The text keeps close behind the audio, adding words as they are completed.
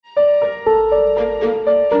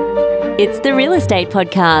It's the Real Estate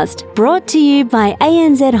Podcast, brought to you by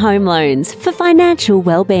ANZ Home Loans for financial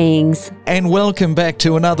well-beings. And welcome back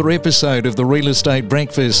to another episode of the Real Estate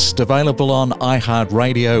Breakfast, available on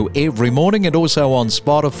iHeartRadio every morning and also on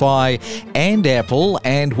Spotify and Apple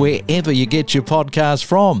and wherever you get your podcast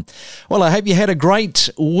from. Well, I hope you had a great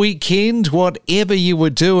weekend, whatever you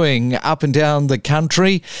were doing up and down the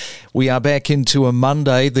country. We are back into a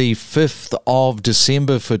Monday, the 5th of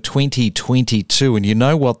December for 2022, and you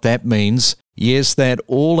know what that means. Yes, that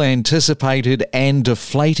all-anticipated and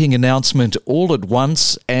deflating announcement all at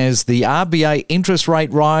once as the RBA interest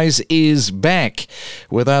rate rise is back,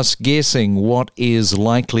 with us guessing what is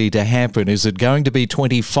likely to happen. Is it going to be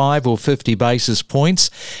 25 or 50 basis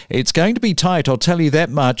points? It's going to be tight, I'll tell you that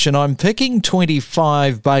much, and I'm picking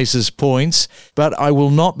 25 basis points, but I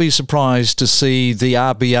will not be surprised to see the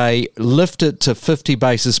RBA lift it to 50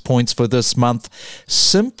 basis points for this month,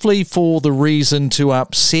 simply for the reason to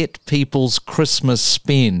upset people's Christmas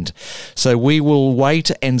spend. So we will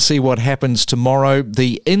wait and see what happens tomorrow.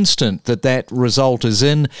 The instant that result is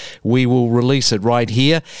in, we will release it right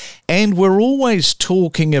here. And we're always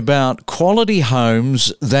talking about quality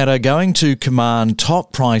homes that are going to command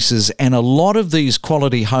top prices, and a lot of these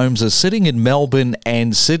quality homes are sitting in Melbourne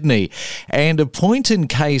and Sydney. And a point in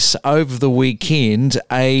case over the weekend,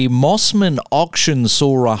 a Mossman auction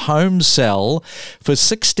saw a home sell for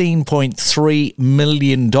 $16.3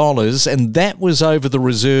 million, and that was over the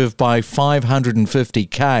reserve by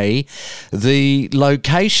 $550K. The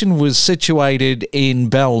location was situated in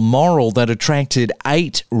Balmoral that attracted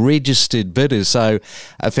 8 registered bidders, so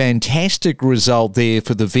a fantastic result there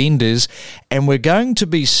for the vendors. And we're going to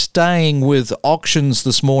be staying with auctions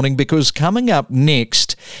this morning because coming up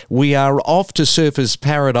next, we are off to Surfers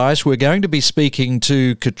Paradise. We're going to be speaking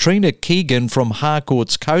to Katrina Keegan from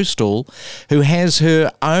Harcourts Coastal, who has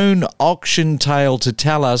her own auction tale to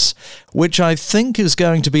tell us, which I think is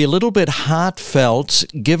going to be a little bit heartfelt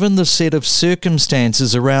given the set of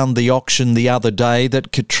circumstances around the auction the other day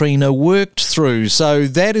that Katrina worked through. So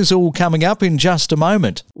that is all coming up in just a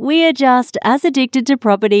moment. We are just as addicted to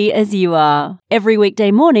property as you are. Every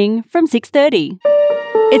weekday morning from 6:30.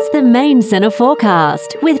 It's the Main Centre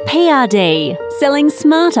Forecast with PRD, selling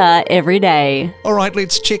smarter every day. All right,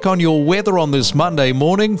 let's check on your weather on this Monday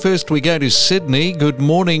morning. First, we go to Sydney. Good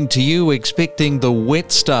morning to you. Expecting the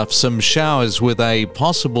wet stuff, some showers with a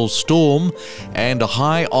possible storm and a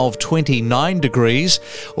high of 29 degrees.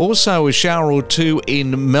 Also, a shower or two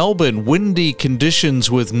in Melbourne, windy conditions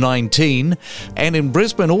with 19. And in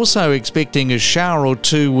Brisbane, also expecting a shower or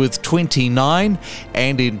two with 29.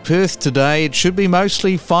 And in Perth today, it should be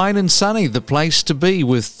mostly fine and sunny, the place to be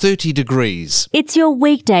with 30 degrees. It's your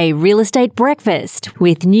weekday real estate breakfast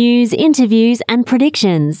with news, interviews and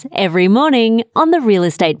predictions every morning on the Real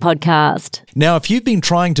Estate Podcast. Now, if you've been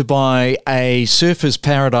trying to buy a Surfers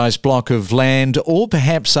Paradise block of land or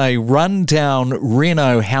perhaps a rundown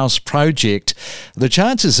reno house project, the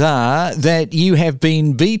chances are that you have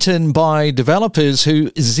been beaten by developers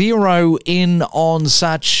who zero in on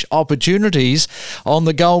such opportunities on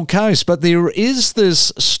the Gold Coast. But there is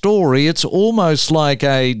this story, it's almost like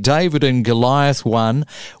a David and Goliath one,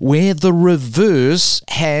 where the reverse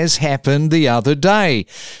has happened the other day.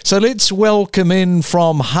 So let's welcome in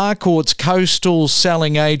from Harcourts Coastal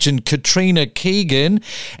selling agent Katrina Keegan.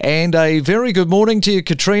 And a very good morning to you,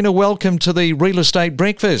 Katrina. Welcome to the Real Estate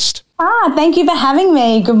Breakfast. Thank you for having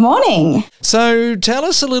me. Good morning. So tell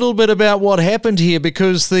us a little bit about what happened here,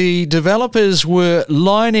 because the developers were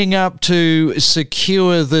lining up to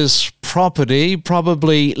secure this property,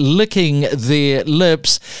 probably licking their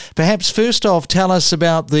lips. Perhaps first off, tell us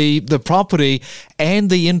about the property and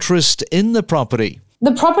the interest in the property.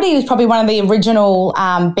 The property was probably one of the original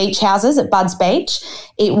beach houses at Budds Beach.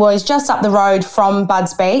 It was just up the road from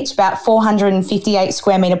Budds Beach, about 458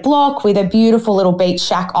 square metre block with a beautiful little beach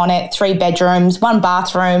shack on it, 3 bedrooms, 1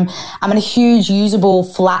 bathroom, and a huge usable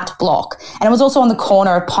flat block. And it was also on the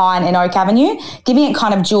corner of Pine and Oak Avenue, giving it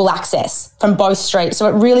kind of dual access from both streets. So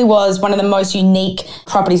it really was one of the most unique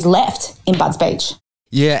properties left in Budds Beach.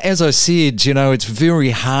 Yeah, as I said, it's very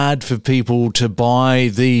hard for people to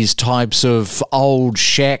buy these types of old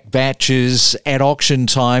shack batches at auction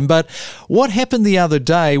time. But what happened the other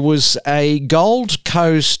day was a Gold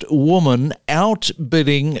Coast woman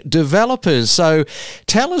outbidding developers. So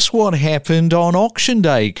tell us what happened on auction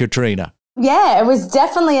day, Katrina. Yeah, it was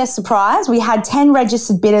definitely a surprise. We had 10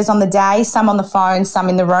 registered bidders on the day, some on the phone, some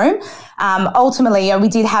in the room. Ultimately, we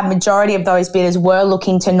did have majority of those bidders were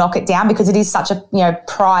looking to knock it down because it is such a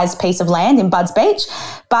prized piece of land in Budds Beach.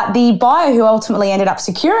 But the buyer who ultimately ended up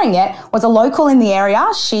securing it was a local in the area.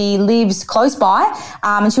 She lives close by,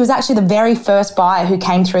 and she was actually the very first buyer who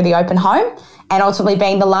came through the open home, and ultimately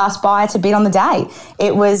being the last buyer to bid on the day.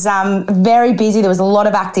 It was very busy. There was a lot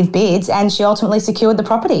of active bids, and she ultimately secured the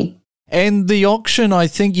property. And the auction, I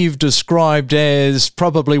think you've described as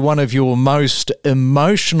probably one of your most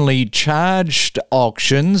emotionally charged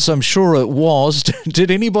auctions. I'm sure it was.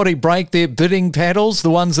 Did anybody break their bidding paddles, the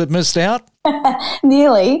ones that missed out?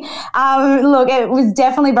 Nearly. Look, it was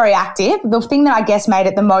definitely very active. The thing that I guess made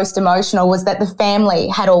it the most emotional was that the family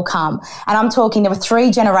had all come. And I'm talking, there were 3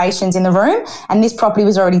 generations in the room, and this property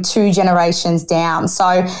was already 2 generations down.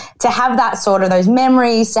 So to have that sort of those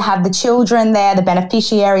memories, to have the children there, the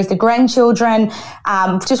beneficiaries, the grandchildren,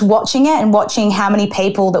 just watching it and watching how many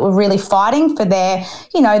people that were really fighting for their,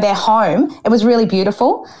 their home, it was really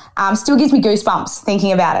beautiful. Still gives me goosebumps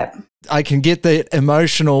thinking about it. I can get that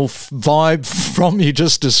emotional vibe from you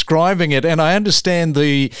just describing it. And I understand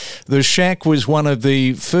the shack was one of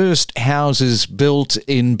the first houses built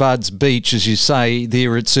in Budds Beach, as you say,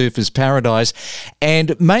 there at Surfers Paradise.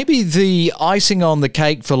 And maybe the icing on the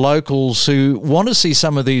cake for locals who want to see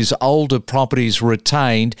some of these older properties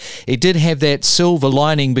retained, it did have that silver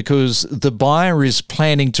lining because the buyer is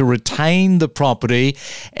planning to retain the property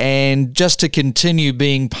and just to continue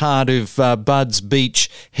being part of Budds Beach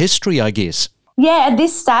history, I guess. Yeah, at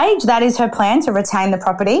this stage, that is her plan, to retain the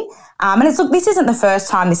property. And this isn't the first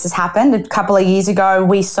time this has happened. A couple of years ago,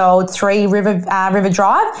 we sold 3 River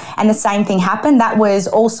Drive, and the same thing happened. That was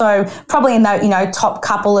also probably in the top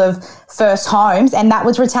couple of first homes, and that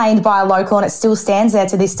was retained by a local, and it still stands there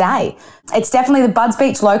to this day. It's definitely, the Budds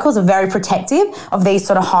Beach locals are very protective of these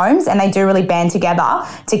sort of homes, and they do really band together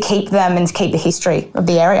to keep them and to keep the history of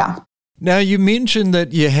the area. Now, you mentioned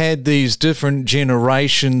that you had these different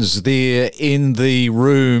generations there in the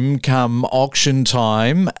room come auction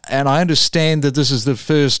time, and I understand that this is the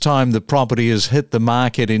first time the property has hit the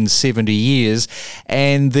market in 70 years,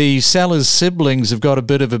 and the seller's siblings have got a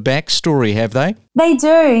bit of a backstory, have they? They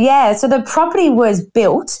do, yeah. So the property was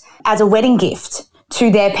built as a wedding gift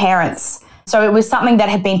to their parents. So it was something that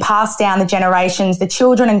had been passed down the generations. The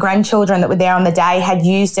children and grandchildren that were there on the day had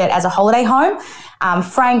used it as a holiday home.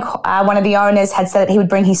 Frank, one of the owners, had said that he would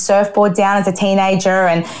bring his surfboard down as a teenager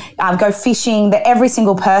and go fishing. That every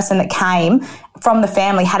single person that came from the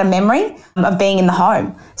family had a memory of being in the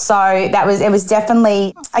home. So it was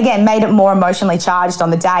definitely, again, made it more emotionally charged on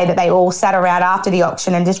the day that they all sat around after the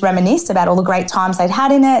auction and just reminisced about all the great times they'd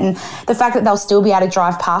had in it, and the fact that they'll still be able to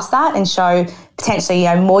drive past that and show potentially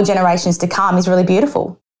more generations to come is really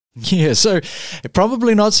beautiful. Yeah, so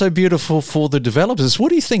probably not so beautiful for the developers. What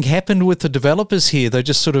do you think happened with the developers here? They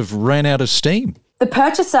just sort of ran out of steam. The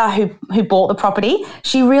purchaser who bought the property,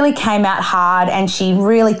 she really came out hard and she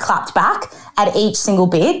really clapped back at each single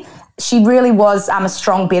bid. She really was a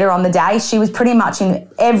strong bidder on the day. She was pretty much in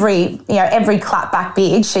every clapback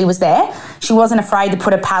bid. She was there. She wasn't afraid to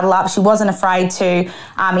put a paddle up. She wasn't afraid to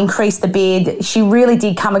increase the bid. She really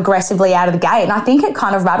did come aggressively out of the gate, and I think it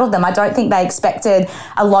kind of rattled them. I don't think they expected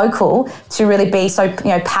a local to really be so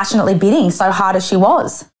passionately bidding so hard as she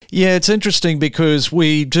was. Yeah, it's interesting because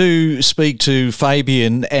we do speak to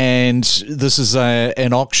Fabian, and this is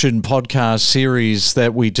an auction podcast series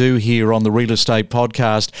that we do here on the Real Estate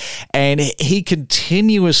Podcast, and he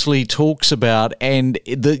continuously talks about, and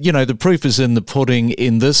the proof is in the pudding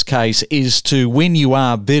in this case, is to, when you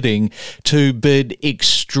are bidding, to bid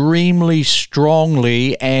extremely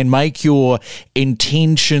strongly and make your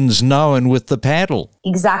intentions known with the paddle.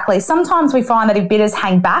 Exactly. Sometimes we find that if bidders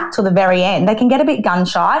hang back till the very end, they can get a bit gun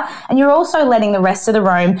shy, and you're also letting the rest of the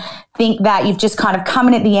room think that you've just kind of come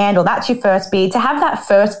in at the end, or that's your first bid. To have that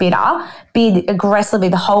first bidder bid aggressively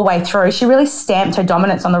the whole way through, she really stamped her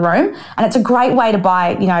dominance on the room, and it's a great way to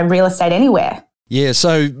buy, real estate anywhere. Yeah,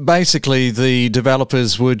 so basically the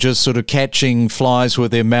developers were just sort of catching flies with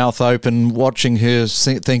their mouth open, watching her,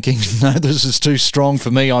 thinking, no, this is too strong for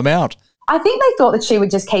me, I'm out. I think they thought that she would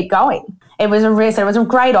just keep going. It was a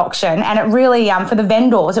great auction, and it really, for the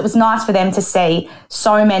vendors, it was nice for them to see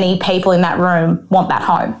so many people in that room want that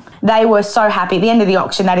home. They were so happy. At the end of the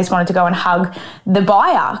auction, they just wanted to go and hug the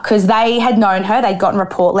buyer because they had known her. They'd gotten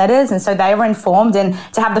report letters, and so they were informed. And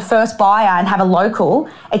to have the first buyer and have a local,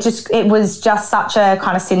 it was just such a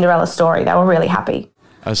kind of Cinderella story. They were really happy.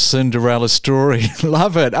 A Cinderella story.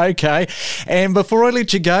 Love it. Okay. And before I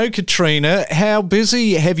let you go, Katrina, how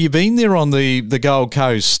busy have you been there on the Gold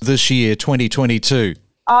Coast this year, 2022?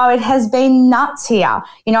 Oh, it has been nuts here.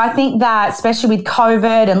 I think that especially with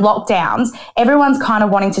COVID and lockdowns, everyone's kind of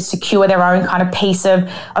wanting to secure their own kind of piece of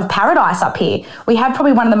paradise up here. We have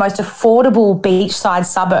probably one of the most affordable beachside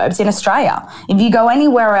suburbs in Australia. If you go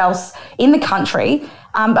anywhere else in the country,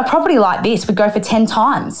 a property like this would go for 10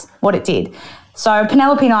 times what it did. So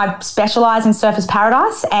Penelope and I specialise in Surfers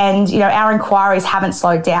Paradise, and our inquiries haven't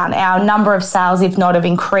slowed down. Our number of sales, if not, have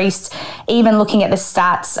increased. Even looking at the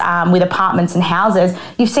stats with apartments and houses,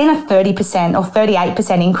 you've seen a 30% or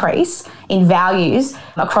 38% increase in values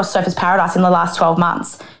across Surfers Paradise in the last 12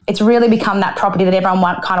 months. It's really become that property that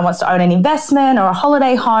everyone kind of wants to own an investment or a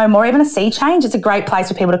holiday home or even a sea change. It's a great place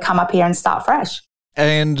for people to come up here and start fresh.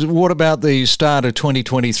 And what about the start of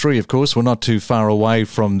 2023? Of course, we're not too far away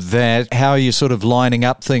from that. How are you sort of lining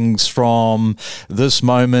up things from this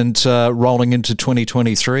moment rolling into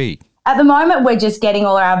 2023? At the moment, we're just getting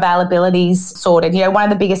all our availabilities sorted. One of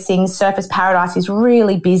the biggest things, Surfers Paradise is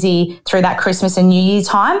really busy through that Christmas and New Year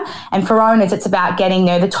time. And for owners, it's about getting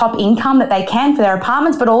the top income that they can for their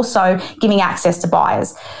apartments, but also giving access to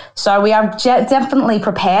buyers. So we are definitely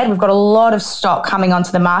prepared. We've got a lot of stock coming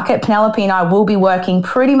onto the market. Penelope and I will be working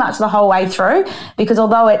pretty much the whole way through, because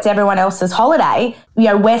although it's everyone else's holiday,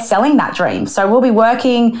 we're selling that dream. So we'll be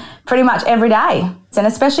working pretty much every day. And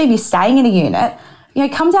especially if you're staying in a unit,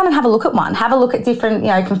 come down and have a look at one. Have a look at different,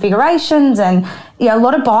 configurations. And, a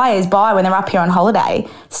lot of buyers buy when they're up here on holiday,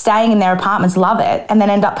 staying in their apartments, love it, and then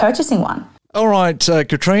end up purchasing one. All right,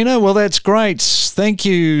 Katrina. Well, that's great. Thank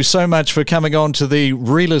you so much for coming on to the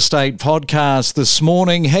Real Estate Podcast this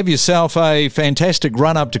morning. Have yourself a fantastic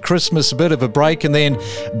run up to Christmas, a bit of a break, and then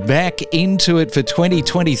back into it for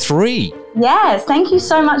 2023. Yes, thank you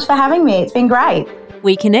so much for having me. It's been great.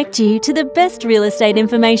 We connect you to the best real estate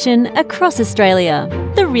information across Australia.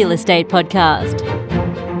 The Real Estate Podcast.